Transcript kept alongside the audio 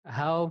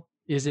how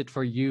is it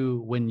for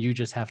you when you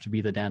just have to be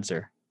the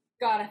dancer?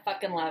 God, I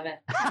fucking love it.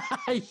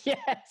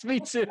 Yes, me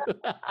too.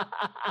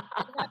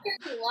 I fucking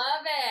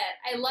love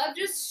it. I love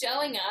just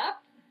showing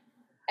up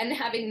and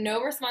having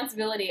no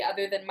responsibility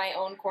other than my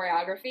own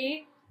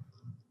choreography.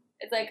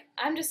 It's like,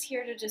 I'm just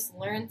here to just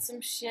learn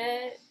some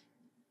shit,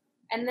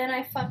 and then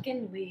I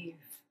fucking leave.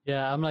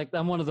 Yeah,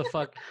 I'm one of the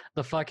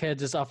fuckheads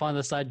just off on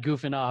the side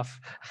goofing off.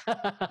 What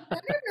I've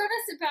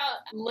noticed about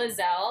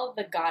Lizelle,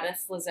 the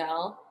goddess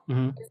Lizelle,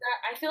 is that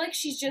I feel like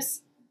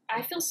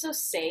I feel so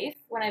safe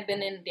when I've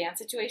been in dance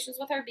situations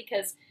with her,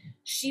 because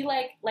she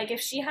like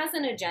if she has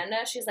an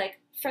agenda, she's like,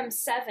 from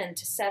 7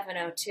 to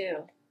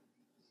 7:02,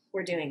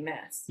 we're doing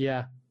this.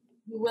 Yeah.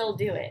 You will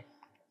do it.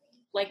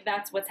 Like,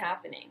 that's what's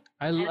happening.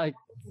 I like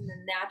it's in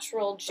a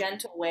natural,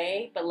 gentle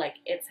way, but like,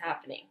 it's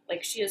happening.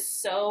 Like, she is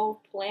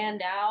so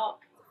planned out.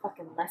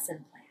 Fucking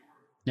lesson plan.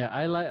 Yeah,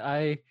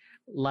 I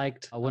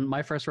liked when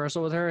my first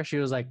rehearsal with her, she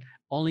was like,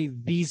 only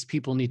these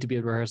people need to be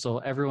at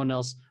rehearsal. Everyone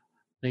else,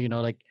 you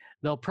know, like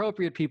the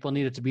appropriate people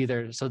needed to be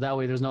there, so that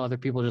way there's no other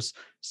people just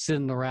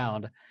sitting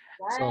around.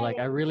 Right. So like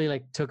I really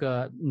like took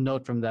a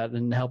note from that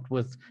and helped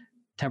with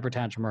temper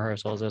tantrum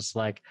rehearsals. It's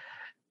like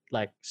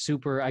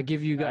super. I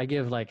give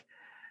like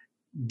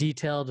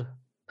detailed,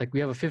 like we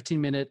have a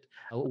 15-minute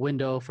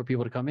window for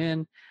people to come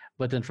in,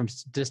 but then from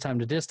this time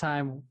to this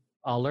time,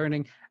 all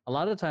learning. A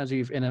lot of the times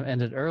we've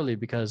ended early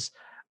because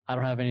I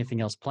don't have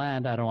anything else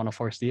planned. I don't want to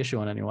force the issue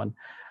on anyone.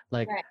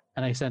 Like, right.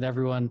 And I send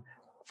everyone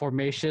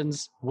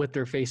formations with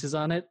their faces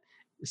on it.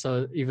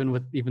 So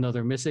even though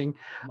they're missing,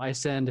 I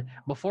send,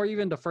 before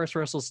even the first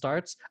rehearsal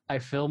starts, I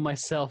film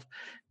myself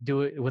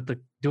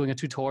doing a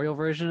tutorial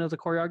version of the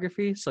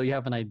choreography. So you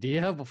have an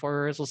idea before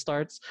rehearsal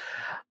starts.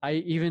 I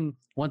even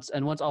once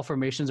all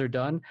formations are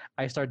done,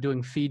 I start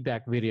doing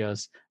feedback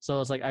videos. So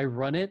it's like I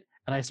run it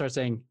and I start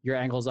saying, your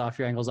angle's off,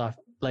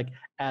 like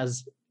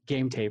as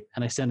game tape,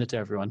 and I send it to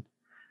everyone.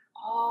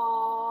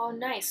 Oh,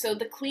 nice. So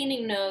the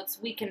cleaning notes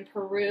we can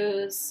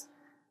peruse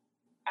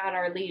at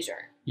our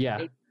leisure. Yeah.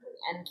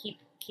 And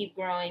keep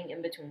growing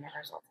in between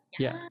rehearsals.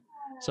 Yeah.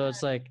 So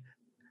it's like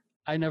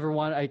I never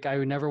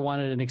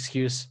wanted an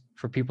excuse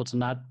for people to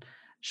not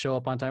show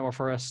up on time, or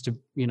for us to,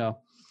 you know,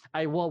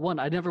 I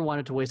never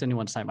wanted to waste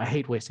anyone's time. I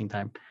hate wasting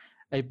time.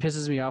 It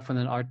pisses me off when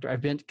an art,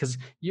 because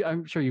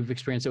I'm sure you've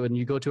experienced it when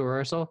you go to a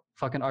rehearsal,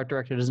 fucking art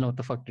director doesn't know what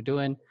the fuck they're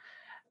doing.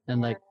 And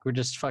like, we're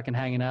just fucking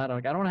hanging out. I'm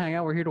like, I don't want to hang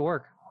out. We're here to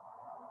work.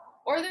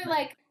 Or they're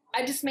like,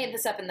 I just made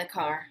this up in the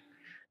car.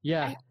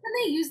 Yeah. And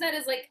they use that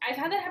as like, I've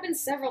had that happen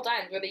several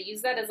times where they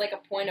use that as like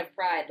a point of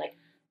pride. Like,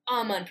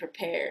 I'm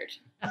unprepared.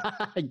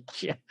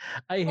 Yeah,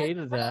 I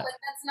hated that. Like,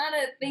 that's not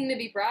a thing to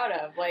be proud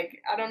of.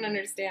 Like, I don't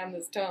understand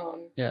this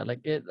tone. Yeah, like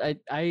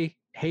I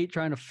hate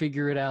trying to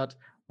figure it out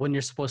when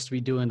you're supposed to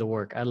be doing the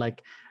work. I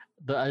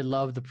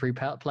love the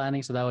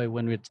pre-planning, so that way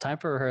when it's time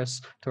for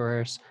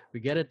rehearse, we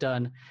get it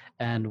done,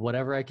 and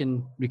whatever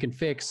we can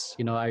fix,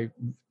 you know, I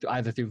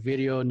either through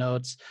video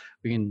notes,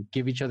 we can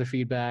give each other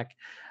feedback.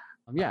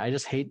 Yeah, I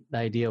just hate the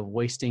idea of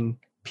wasting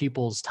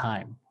people's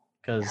time,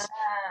 because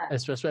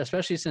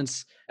especially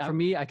since for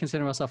me, I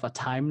consider myself a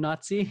time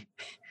Nazi.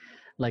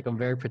 Like, I'm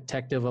very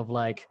protective of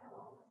like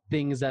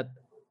things that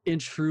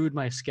intrude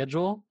my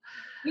schedule.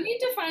 You need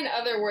to find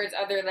other words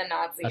other than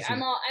Nazi.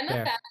 I'm a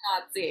fat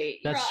Nazi.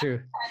 That's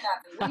true.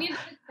 We need to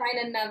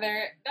find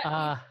another.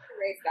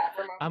 Erase that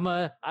from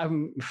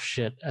I'm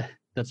shit.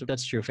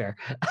 That's true. Fair,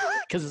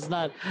 because it's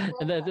not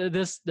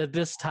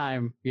this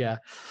time. Yeah,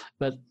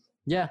 but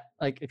yeah,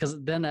 like, because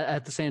then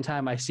at the same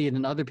time I see it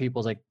in other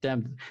people's, like,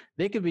 damn,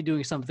 they could be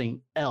doing something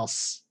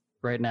else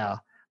right now.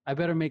 I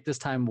better make this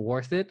time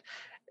worth it,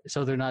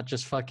 so they're not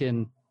just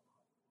fucking,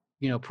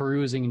 you know,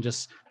 perusing and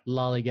just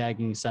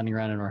lollygagging, standing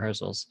around in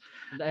rehearsals.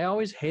 I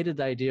always hated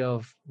the idea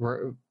of,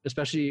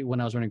 especially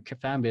when I was running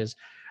FanBiz,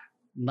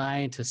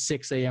 9 to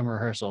 6 a.m.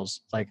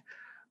 rehearsals. Like,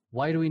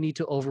 why do we need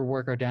to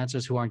overwork our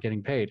dancers who aren't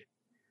getting paid?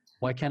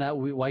 Why can't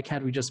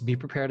we just be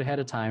prepared ahead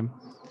of time,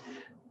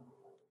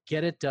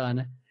 get it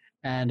done,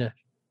 and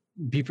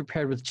be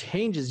prepared with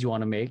changes you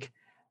want to make?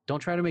 Don't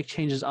try to make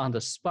changes on the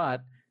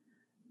spot,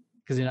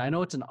 because, you know, I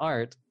know it's an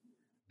art,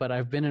 but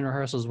I've been in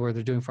rehearsals where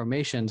they're doing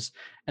formations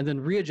and then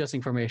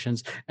readjusting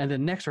formations, and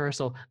then next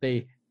rehearsal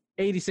they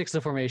 86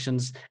 the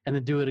formations and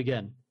then do it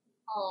again.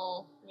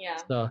 Oh, yeah.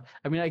 So,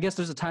 I mean, I guess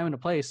there's a time and a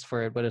place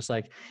for it, but it's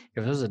like,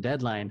 if there's a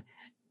deadline,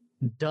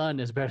 done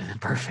is better than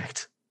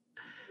perfect.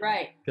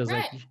 Right. Because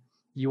like,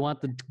 you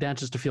want the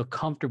dancers to feel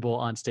comfortable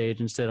on stage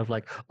instead of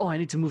like, oh, I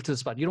need to move to the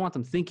spot. You don't want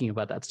them thinking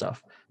about that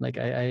stuff. Like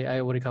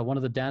I what do you call, one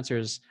of the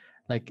dancers,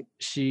 like,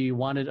 she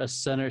wanted a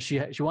center.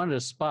 She wanted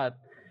a spot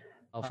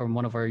from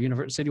one of our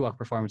City Walk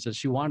performances.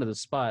 She wanted a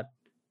spot.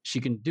 She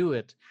can do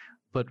it,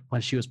 but when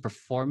she was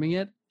performing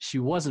it, she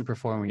wasn't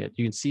performing it.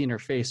 You can see in her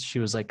face, she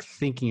was like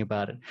thinking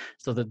about it.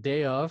 So the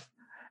day of,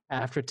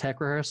 after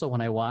tech rehearsal,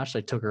 when I watched,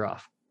 I took her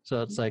off.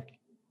 So it's like,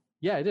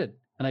 yeah, I did.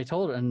 And I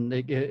told her, and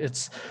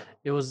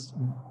it was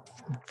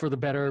for the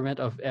betterment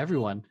of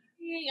everyone.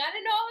 I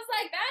didn't know it was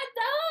like that,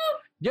 though.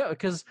 Yeah,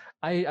 because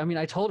I mean,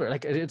 I told her,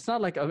 like, it's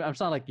not like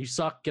you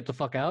suck, get the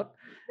fuck out.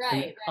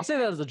 Right. I'll say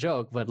that as a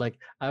joke, but like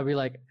I'll be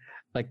like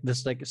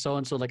this, like so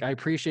and so, like I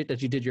appreciate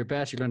that you did your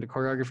best, you learned the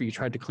choreography, you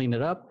tried to clean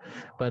it up,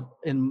 but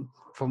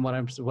from what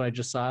I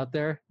just saw out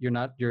there, you're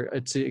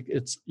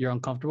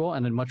uncomfortable,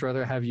 and I'd much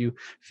rather have you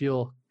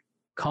feel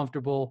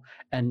comfortable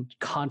and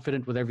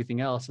confident with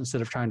everything else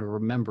instead of trying to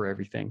remember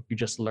everything you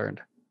just learned.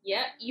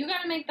 Yeah, you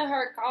got to make the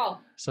hard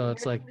call. So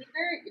it's like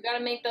you got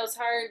to make those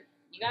hard.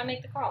 You got to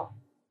make the call.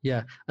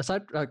 Yeah.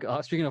 Aside,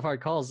 speaking of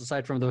hard calls,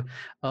 aside from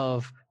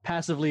of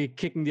passively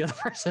kicking the other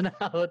person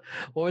out,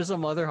 what were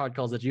some other hard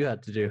calls that you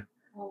had to do?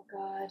 Oh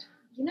God,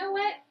 you know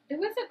what? There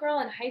was a girl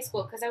in high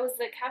school because I was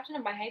the captain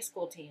of my high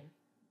school team,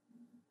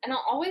 and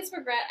I'll always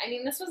regret. I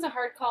mean, this was a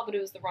hard call, but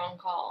it was the wrong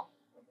call.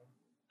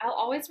 I'll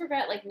always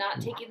regret like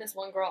not taking this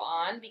one girl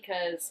on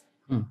because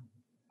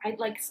I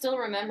like still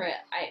remember it.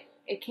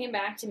 It came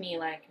back to me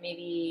like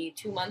maybe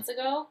 2 months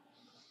ago.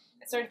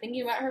 I started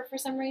thinking about her for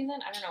some reason.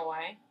 I don't know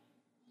why.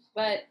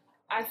 But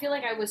I feel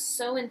like I was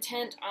so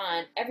intent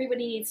on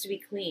everybody needs to be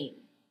clean.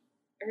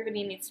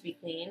 Everybody needs to be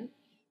clean.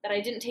 That I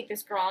didn't take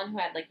this girl on who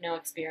had like no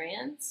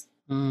experience.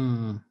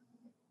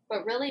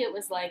 But really it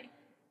was like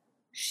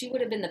she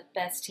would have been the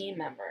best team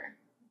member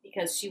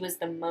because she was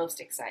the most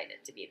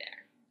excited to be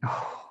there.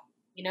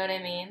 You know what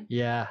I mean?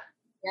 Yeah.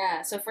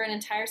 Yeah. So for an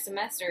entire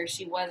semester,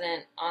 she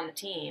wasn't on the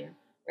team,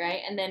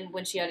 right? And then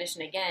when she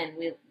auditioned again,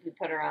 we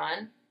put her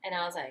on, and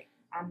I was like,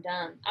 I'm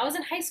done. I was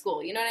in high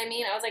school, you know what I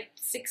mean? I was like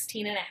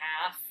 16 and a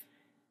half.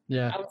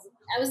 Yeah.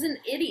 I was an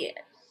idiot.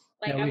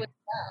 Like I was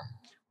dumb.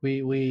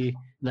 We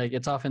like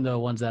it's often the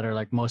ones that are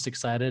like most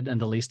excited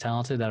and the least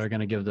talented that are going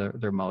to give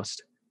their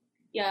most.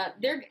 Yeah,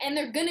 they're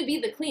going to be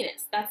the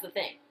cleanest. That's the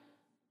thing.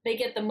 They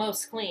get the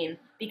most clean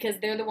because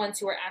they're the ones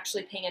who are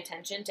actually paying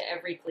attention to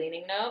every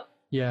cleaning note.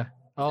 Yeah.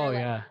 Oh, like,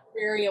 yeah.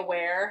 Very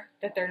aware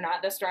that they're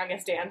not the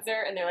strongest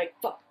dancer, and they're like,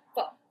 fuck.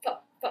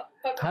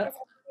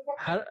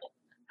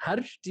 How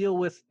did you deal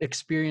with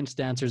experienced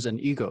dancers and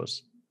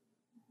egos?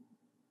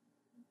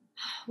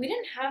 We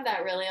didn't have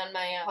that really on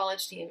my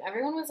college team.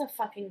 Everyone was a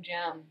fucking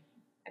gem,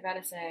 I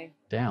gotta say.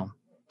 Damn.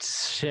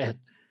 Shit.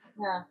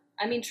 Yeah.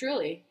 I mean,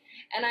 truly.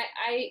 And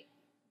I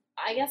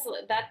guess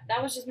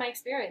that was just my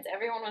experience.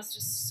 Everyone was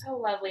just so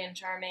lovely and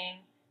charming.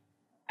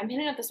 I'm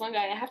hitting up this one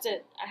guy. I have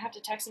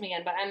to text him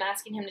again, but I'm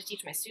asking him to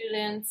teach my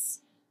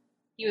students.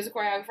 He was a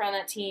choreographer on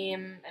that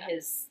team.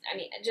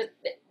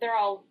 They're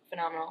all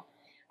phenomenal.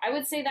 I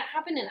would say that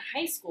happened in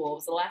high school. It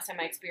was the last time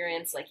I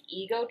experienced like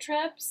ego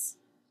trips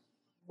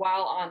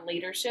while on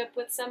leadership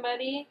with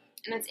somebody.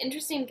 And it's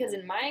interesting because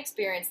in my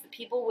experience, the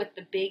people with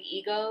the big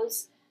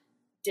egos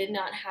did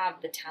not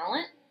have the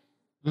talent.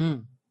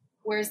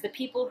 Whereas the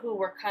people who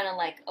were kind of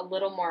like a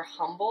little more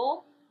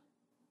humble,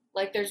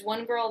 like there's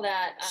one girl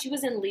that she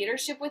was in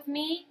leadership with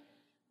me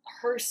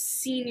her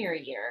senior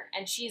year,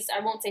 and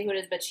I won't say who it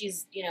is, but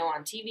she's,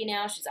 on TV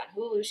now, she's on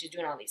Hulu, she's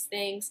doing all these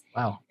things.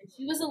 Wow. And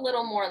she was a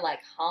little more like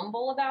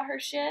humble about her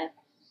shit.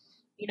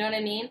 You know what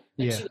I mean?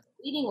 Like, yeah. She was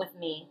leading with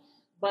me,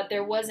 but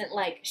there wasn't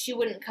like, she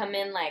wouldn't come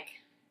in like,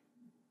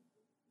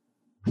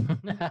 she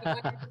would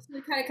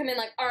kind of come in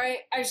like, all right,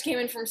 I just came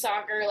in from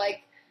soccer,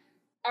 like,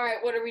 all right,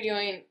 what are we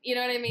doing? You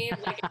know what I mean?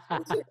 Like,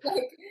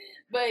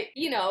 but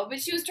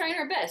she was trying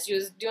her best. She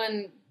was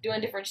doing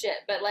different shit.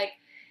 But like,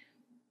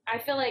 I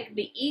feel like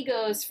the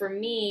egos for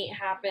me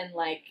happened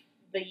like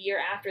the year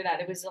after that.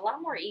 There was a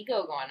lot more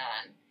ego going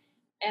on.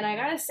 And I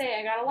gotta say,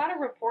 I got a lot of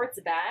reports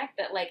back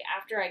that like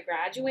after I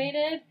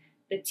graduated,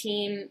 the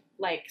team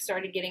like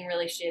started getting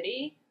really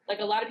shitty. Like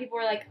a lot of people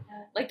were like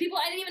people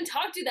I didn't even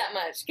talk to that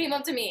much came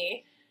up to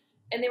me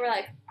and they were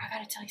like, I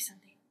gotta tell you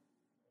something.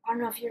 I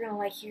don't know if you're gonna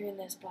like hearing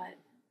this, but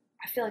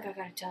I feel like I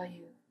gotta tell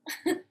you.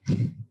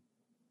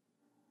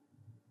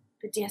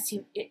 The dance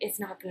team, it's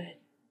not good.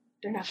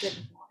 They're not good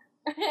anymore.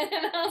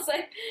 And I was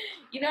like,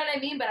 you know what I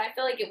mean? But I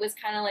feel like it was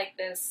kind of like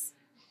this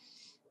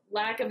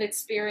lack of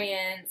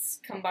experience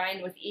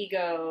combined with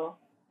ego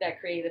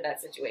that created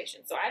that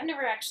situation. So I've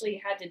never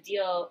actually had to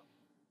deal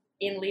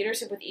in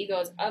leadership with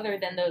egos other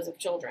than those of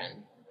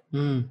children.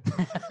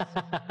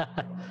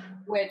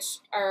 Which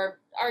are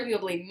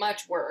arguably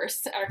much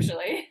worse,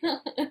 actually.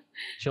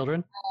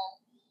 Children?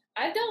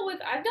 I've dealt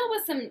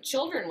with some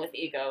children with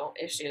ego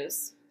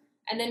issues,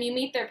 and then you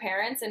meet their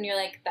parents, and you're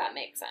like, that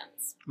makes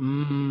sense.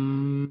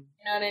 You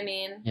know what I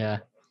mean? Yeah.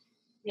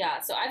 Yeah.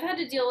 So I've had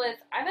to deal with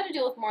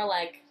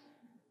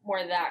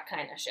more that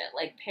kind of shit,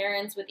 like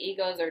parents with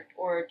egos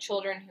or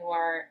children who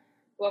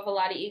have a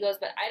lot of egos,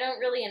 but I don't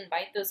really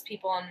invite those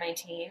people on my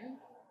team.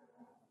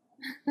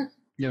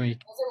 Yeah, those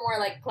are more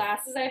like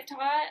classes I've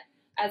taught,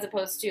 as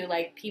opposed to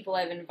like people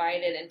I've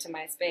invited into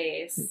my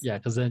space. Yeah,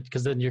 because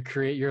then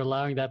you're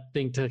allowing that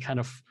thing to kind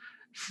of,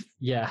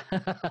 yeah. Why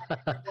would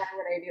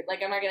I do?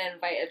 Like, I'm not gonna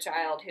invite a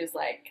child who's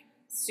like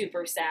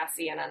super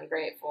sassy and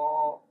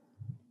ungrateful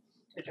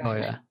to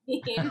join my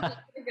team.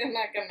 I'm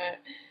not gonna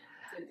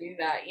do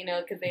that,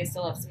 because they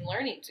still have some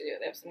learning to do.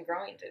 They have some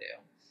growing to do.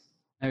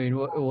 I mean,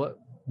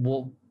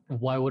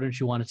 why wouldn't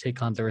you want to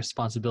take on the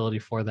responsibility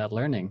for that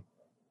learning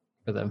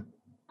for them?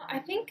 I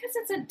think because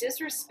it's a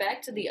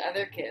disrespect to the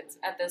other kids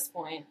at this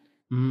point.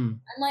 I'm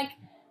like,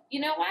 you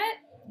know what?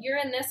 you're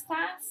in this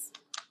class,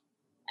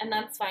 and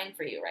that's fine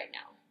for you right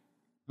now.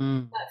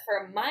 But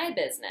for my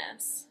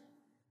business,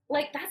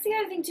 like, that's the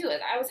other thing too. Is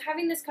I was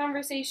having this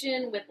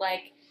conversation with,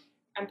 like,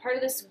 I'm part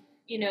of this,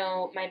 you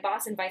know, my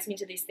boss invites me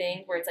to these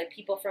things where it's like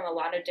people from a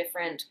lot of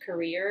different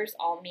careers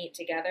all meet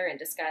together and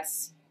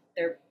discuss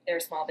their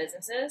small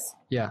businesses.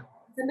 Yeah.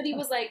 Somebody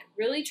was like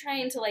really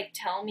trying to like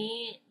tell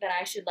me that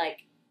I should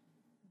like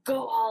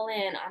go all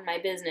in on my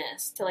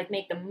business to like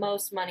make the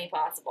most money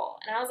possible.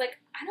 And I was like,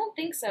 I don't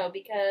think so,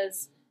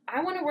 because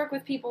I want to work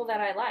with people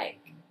that I like.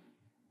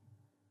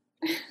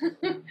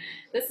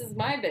 This is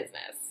my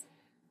business.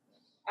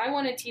 I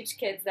want to teach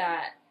kids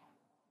that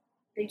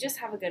they just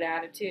have a good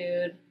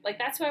attitude. Like,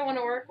 that's who I want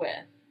to work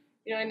with.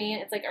 You know what I mean?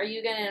 It's like, are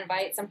you going to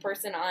invite some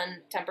person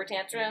on temper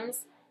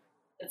tantrums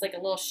that's like a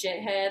little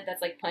shithead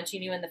that's like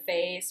punching you in the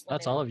face?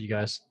 That's all of you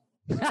guys.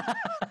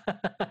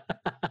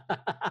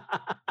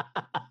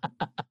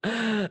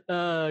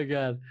 Oh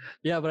God.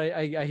 Yeah, but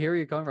I hear where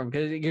you're coming from,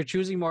 because you're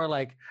choosing more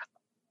like,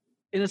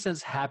 in a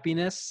sense,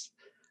 happiness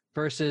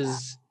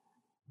versus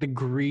the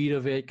greed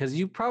of it, because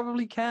you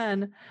probably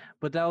can,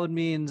 but that would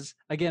means,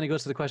 again, it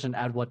goes to the question,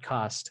 at what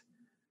cost?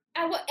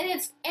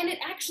 And it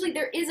actually,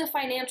 there is a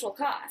financial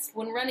cost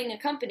when running a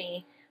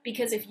company,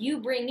 because if you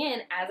bring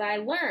in, as I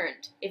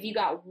learned, if you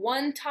got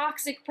one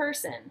toxic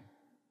person,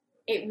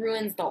 it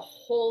ruins the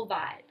whole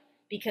vibe,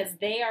 because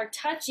they are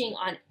touching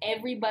on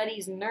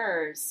everybody's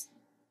nerves.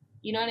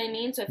 You know what I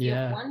mean? So if you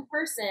have one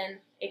person,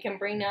 it can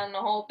bring down the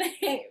whole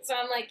thing. So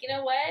I'm like, you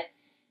know what?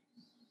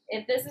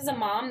 If this is a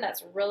mom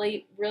that's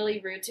really, really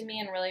rude to me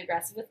and really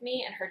aggressive with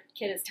me, and her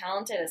kid is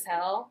talented as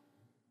hell,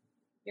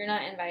 you're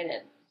not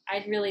invited.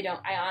 I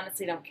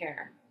honestly don't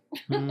care.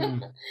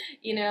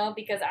 You know,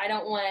 because I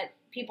don't want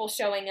people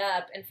showing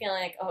up and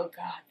feeling like, oh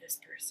God, this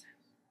person.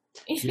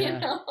 You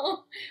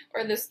know?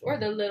 Or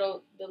the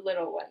little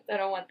ones. I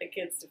don't want the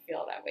kids to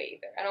feel that way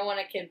either. I don't want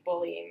a kid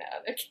bullying the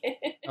other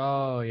kid.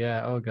 Oh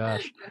yeah. Oh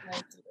gosh.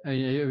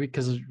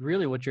 Because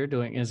really what you're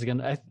doing is,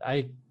 again,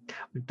 I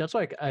that's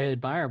what I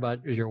admire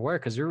about your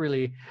work, because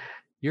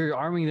you're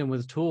arming them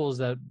with tools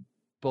that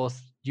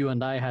both you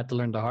and I had to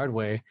learn the hard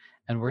way,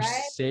 and we're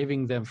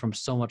saving them from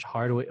so much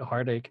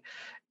heartache.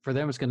 For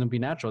them, it's going to be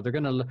natural. They're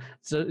going to,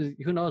 so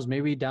who knows,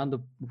 maybe down the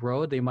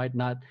road, they might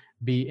not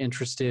be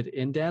interested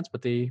in dance,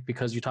 but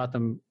because you taught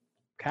them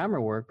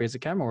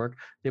basic camera work,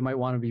 they might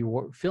want to be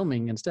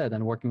filming instead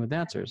and working with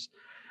dancers.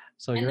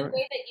 So and the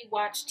way that you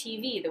watch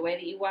TV, the way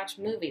that you watch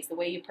movies, the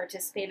way you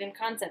participate in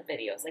concept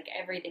videos, like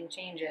everything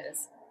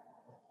changes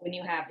when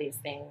you have these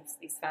things,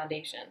 these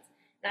foundations.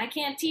 And I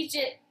can't teach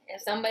it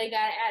if somebody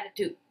got an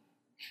attitude.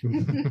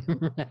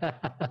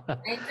 I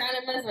ain't trying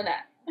to mess with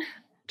that.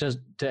 Just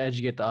to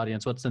educate the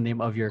audience, what's the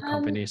name of your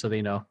company so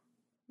they know?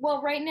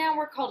 Well, right now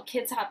we're called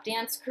Kids Hop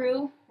Dance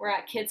Crew. We're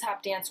at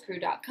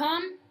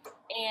kidshopdancecrew.com.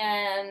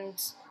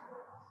 And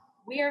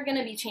we are going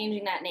to be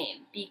changing that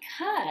name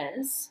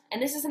because,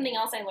 and this is something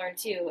else I learned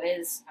too,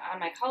 is on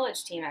my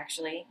college team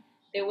actually,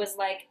 there was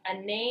like a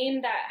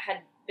name that had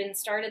been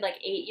started like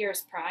 8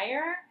 years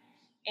prior,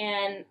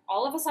 and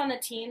all of us on the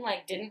team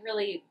like didn't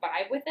really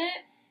vibe with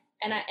it.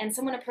 And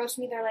someone approached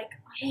me, they're like,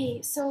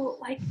 hey, so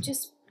like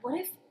just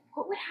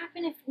what would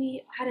happen if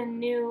we had a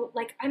new,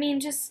 like, I mean,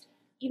 just,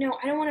 you know,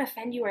 I don't want to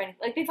offend you or anything.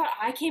 Like, they thought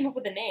I came up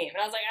with a name.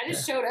 And I was like, I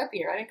just showed up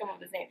here. I didn't come up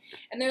with this name.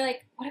 And they're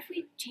like, what if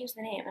we change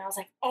the name? And I was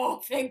like, oh,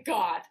 thank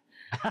God.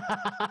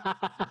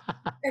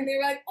 And they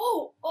were like,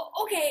 oh,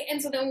 okay.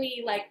 And so then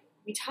we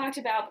talked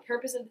about the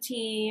purpose of the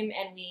team,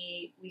 and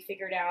we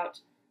figured out,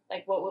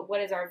 like,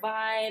 what is our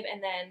vibe.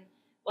 And then,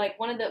 like,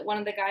 one of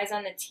the guys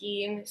on the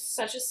team,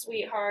 such a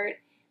sweetheart,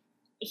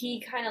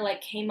 he kind of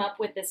like came up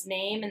with this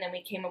name, and then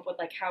we came up with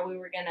like how we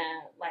were gonna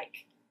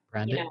like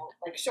brand it,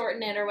 like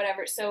shorten it or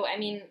whatever. So I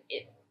mean,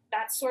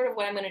 that's sort of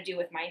what I'm gonna do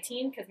with my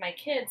team, because my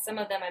kids, some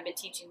of them I've been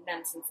teaching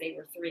them since they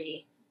were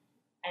 3,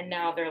 and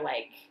now they're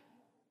like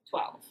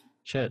 12.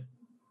 Shit.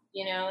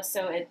 You know,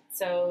 so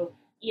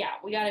yeah,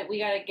 we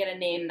gotta get a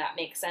name that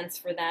makes sense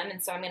for them,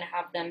 and so I'm gonna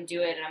have them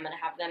do it, and I'm gonna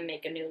have them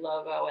make a new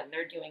logo, and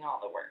they're doing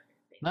all the work.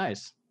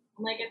 Nice.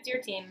 I'm like, it's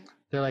your team.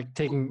 They're like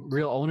taking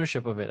real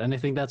ownership of it, and I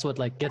think that's what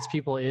like gets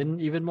people in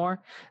even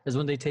more, is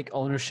when they take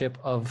ownership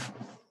of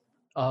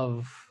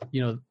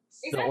you know,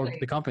 exactly.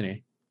 the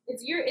company.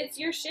 It's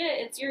your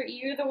shit.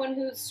 You're the one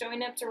who's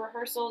showing up to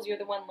rehearsals. You're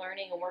the one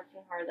learning and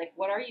working hard. Like,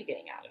 what are you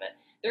getting out of it?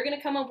 They're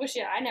gonna come up with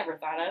shit I never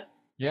thought of.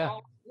 Yeah.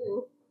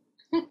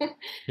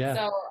 Yeah.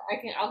 So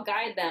I'll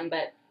guide them,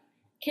 but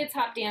Kids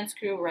Hop Dance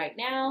Crew right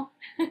now.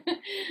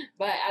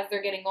 But as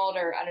they're getting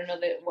older, I don't know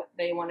what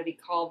they want to be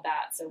called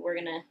that. So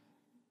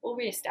we'll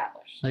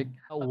reestablish. Like,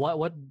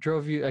 what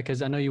drove you?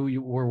 Because I know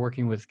you were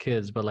working with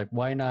kids, but like,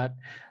 why not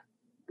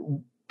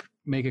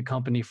make a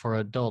company for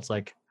adults?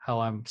 Like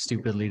how I'm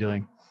stupidly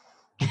doing.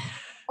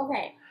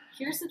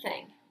 Here's the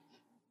thing.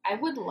 I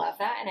would love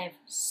that, and I have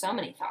so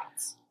many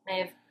thoughts.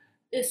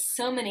 There's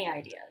so many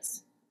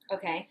ideas.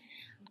 Okay,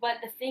 but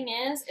the thing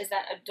is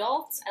that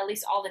adults, at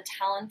least all the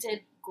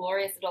talented,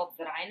 glorious adults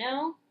that I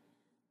know,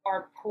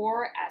 are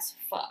poor as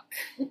fuck.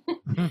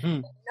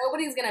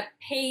 Nobody's gonna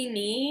pay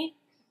me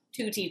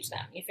to teach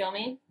them. You feel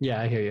me?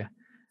 Yeah, I hear you.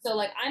 So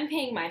like I'm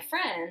paying my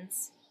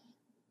friends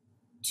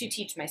to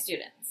teach my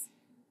students.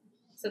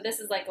 So this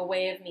is like a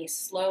way of me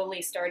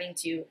slowly starting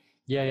to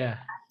yeah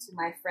to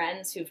my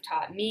friends who've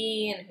taught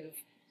me and who've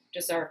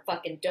just are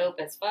fucking dope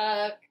as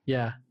fuck.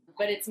 Yeah.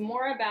 But it's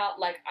more about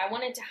like I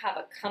wanted to have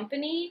a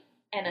company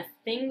and a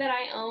thing that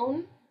I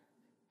own,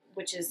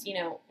 which is, you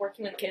know,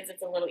 working with kids,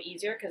 it's a little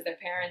easier because their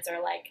parents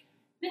are like,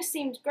 this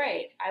seems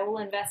great. I will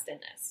invest in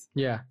this.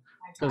 Yeah.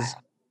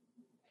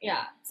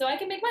 Yeah. So I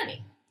can make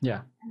money.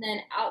 Yeah. And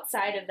then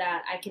outside of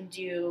that, I can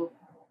do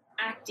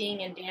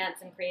acting and dance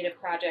and creative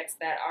projects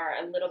that are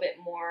a little bit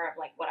more of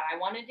like what I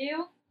want to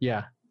do.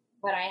 Yeah.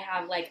 But I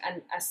have like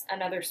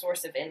another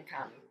source of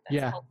income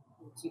that's helping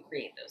me to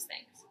create those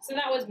things. So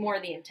that was more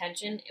the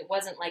intention. It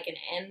wasn't like an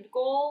end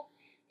goal.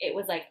 It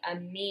was like a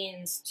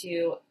means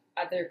to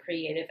other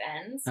creative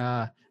ends.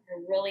 A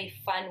really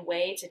fun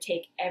way to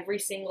take every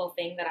single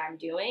thing that I'm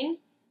doing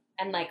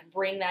and like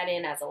bring that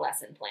in as a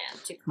lesson plan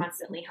to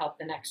constantly help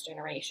the next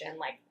generation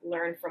like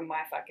learn from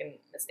my fucking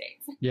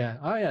mistakes. Yeah.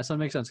 Oh yeah. So it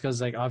makes sense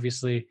because like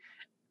obviously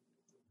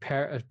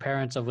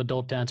parents of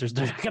adult dancers,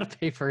 they're not gonna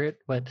pay for it,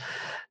 but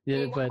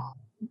yeah, but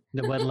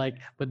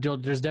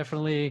there's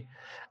definitely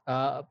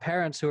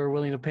parents who are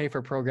willing to pay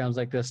for programs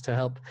like this to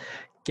help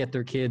get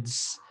their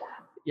kids.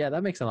 Yeah,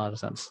 that makes a lot of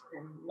sense.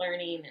 And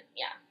learning, and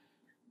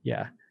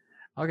yeah.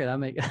 Okay, that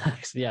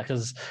makes yeah.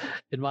 Because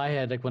in my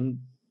head, like when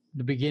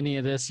the beginning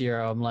of this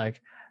year, I'm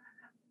like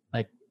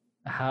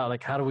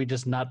how do we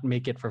just not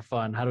make it for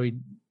fun? How do we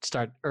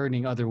start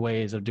earning other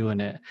ways of doing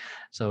it?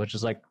 So it's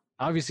just like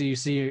obviously you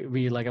see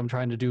me like I'm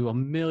trying to do a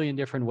million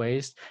different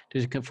ways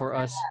for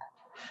us.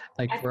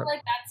 Like I feel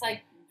like that's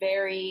like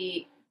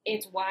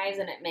it's wise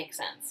and it makes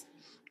sense.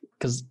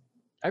 Because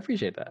I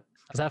appreciate that.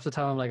 Because half the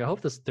time I'm like I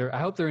hope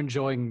they're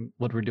enjoying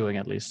what we're doing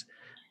at least.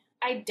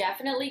 I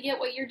definitely get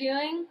what you're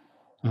doing,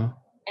 and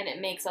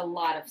it makes a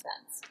lot of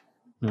sense.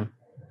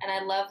 And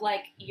I love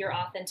like your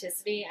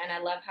authenticity, and I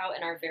love how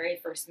in our very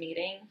first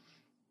meeting,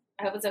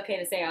 I hope it's okay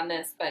to say on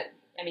this, but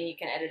I mean you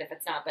can edit if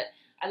it's not, but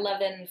I love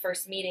that in the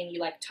first meeting you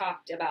like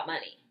talked about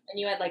money and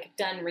you had like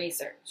done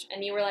research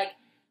and you were like,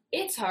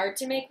 it's hard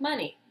to make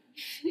money.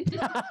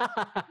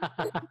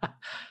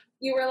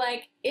 You were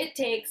like, it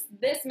takes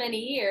this many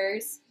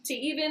years to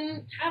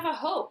even have a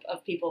hope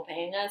of people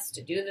paying us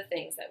to do the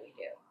things that we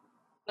do.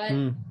 But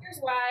here's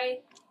why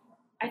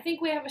I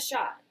think we have a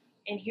shot.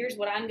 And here's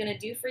what I'm going to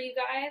do for you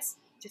guys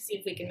to see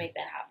if we can make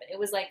that happen. It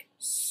was like,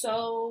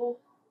 so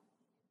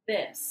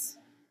this.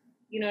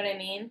 You know what I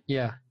mean?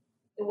 Yeah.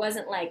 It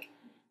wasn't like,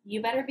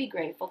 you better be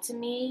grateful to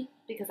me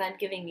because I'm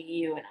giving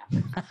you an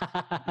opportunity.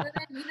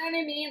 You know what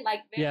I mean?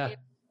 Like, it's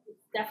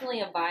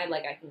definitely a vibe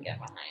like I can get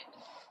behind.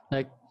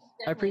 Like,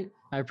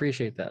 I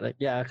appreciate that. Like,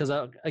 yeah, because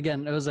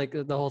again, it was like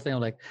the whole thing.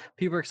 Like,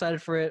 people are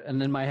excited for it,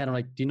 and in my head, I'm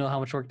like, do you know how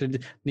much work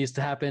needs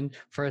to happen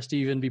for us to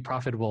even be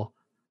profitable?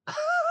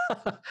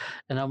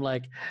 And I'm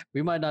like,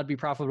 we might not be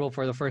profitable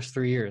for the first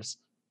 3 years.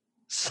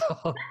 So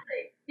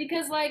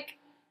because like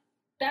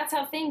that's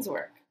how things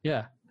work.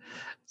 Yeah.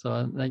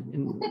 So like,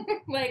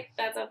 like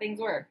that's how things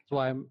work. That's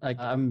why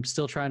I'm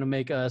still trying to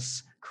make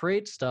us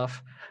create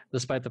stuff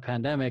despite the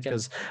pandemic,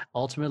 because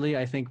ultimately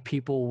I think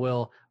people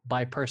will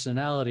buy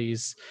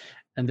personalities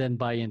and then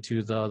buy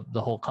into the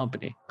whole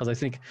company. Because I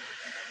think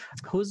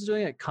who's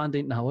doing it?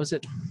 Condé? No, was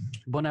it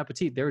Bon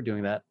Appetit? They were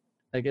doing that.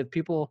 Like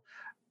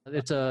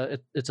it's a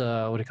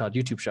what do you call it?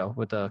 YouTube show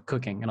with the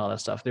cooking and all that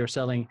stuff. They were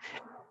selling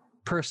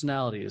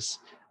personalities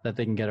that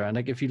they can get around.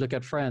 Like if you look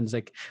at Friends,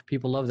 like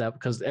people love that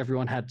because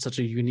everyone had such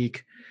a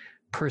unique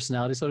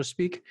personality, so to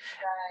speak.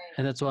 Right.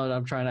 And that's what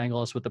I'm trying to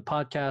angle us with the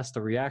podcast,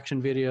 the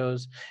reaction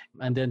videos,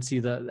 and then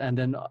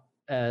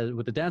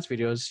with the dance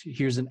videos,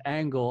 here's an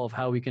angle of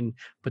how we can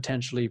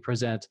potentially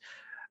present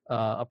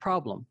a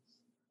problem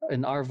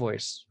in our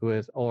voice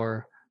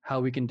or how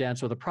we can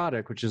dance with a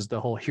product, which is the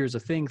whole here's a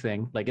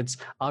thing. Like it's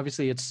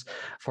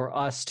for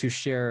us to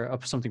share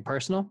something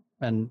personal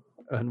and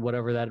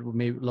whatever that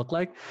may look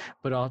like.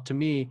 But to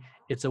me,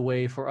 it's a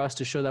way for us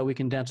to show that we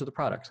can dance with the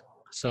product.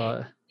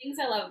 So things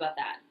I love about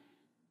that.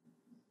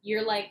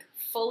 You're like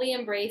fully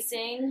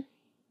embracing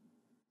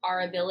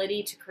our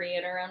ability to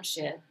create our own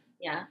shit.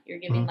 Yeah. You're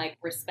giving like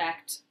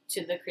respect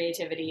to the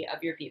creativity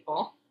of your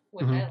people,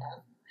 which I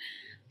love.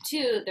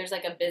 2, there's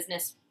like a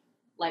business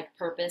like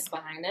purpose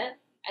behind it.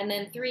 And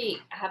then 3,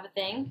 I have a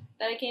thing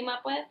that I came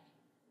up with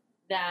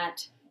that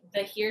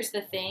the here's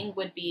the thing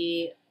would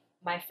be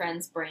my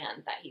friend's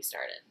brand that he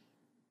started.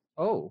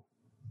 Oh.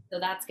 So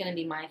that's going to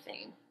be my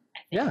thing, I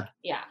think. Yeah.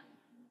 Yeah.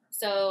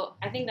 So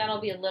I think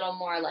that'll be a little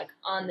more like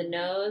on the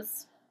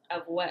nose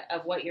of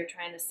what you're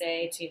trying to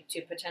say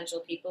to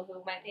potential people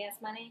who might pay us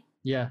money.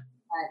 Yeah.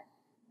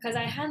 Because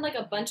I had like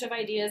a bunch of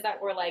ideas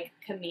that were like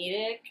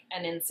comedic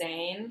and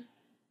insane.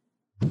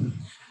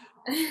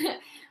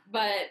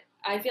 But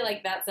I feel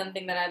like that's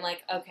something that I'm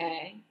like,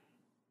 okay,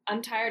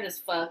 I'm tired as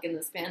fuck in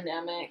this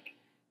pandemic.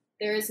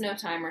 There is no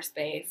time or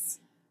space.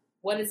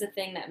 What is a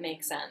thing that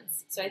makes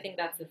sense? So I think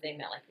that's the thing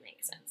that like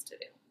makes sense to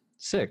do.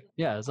 Sick.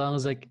 Yeah. As long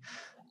as like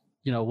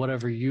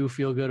whatever you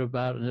feel good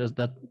about, and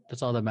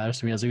that's all that matters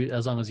to me,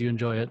 as long as you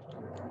enjoy it.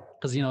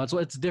 Because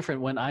it's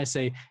different when I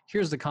say,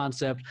 here's the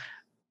concept,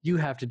 you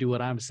have to do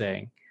what I'm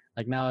saying.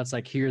 Like now it's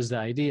like, here's the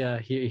idea,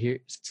 here,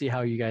 see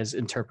how you guys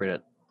interpret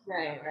it.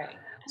 Right.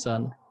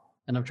 So,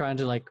 and I'm trying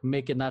to like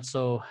make it not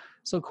so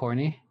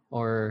corny,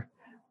 or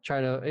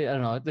try to, I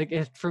don't know,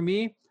 like for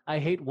me, I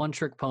hate one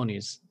trick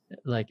ponies.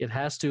 Like it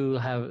has to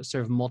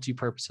serve multi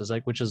purposes,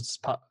 like, which is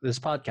this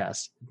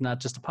podcast, not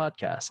just a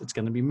podcast. It's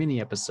going to be mini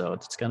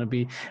episodes. It's going to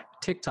be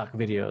TikTok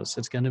videos.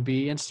 It's going to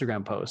be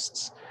Instagram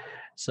posts.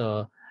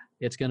 So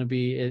it's going to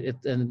be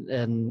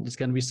and it's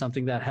going to be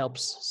something that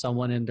helps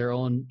someone in their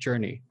own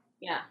journey.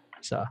 Yeah.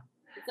 So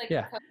it's like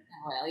yeah. coconut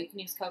oil. You can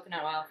use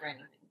coconut oil for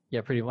anything.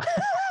 Yeah, pretty much.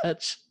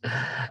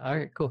 All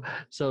right, cool.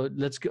 So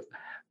let's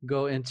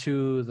go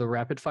into the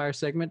rapid fire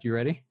segment. You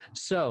ready?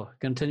 So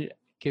continue.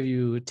 Give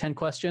you 10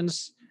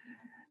 questions.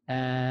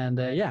 And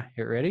yeah,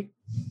 you're ready?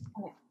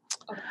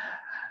 Okay.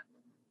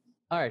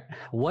 All right.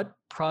 What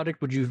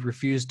product would you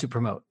refuse to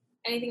promote?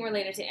 Anything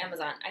related to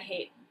Amazon. I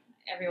hate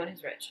everyone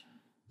who's rich.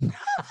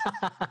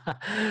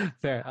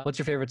 Fair. What's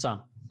your favorite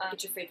song?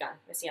 Get Your Freak On,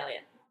 Missy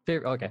Elliott.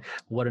 Favorite. Okay.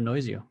 What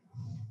annoys you?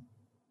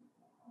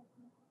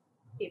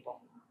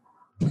 People.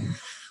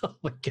 Oh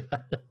my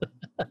God.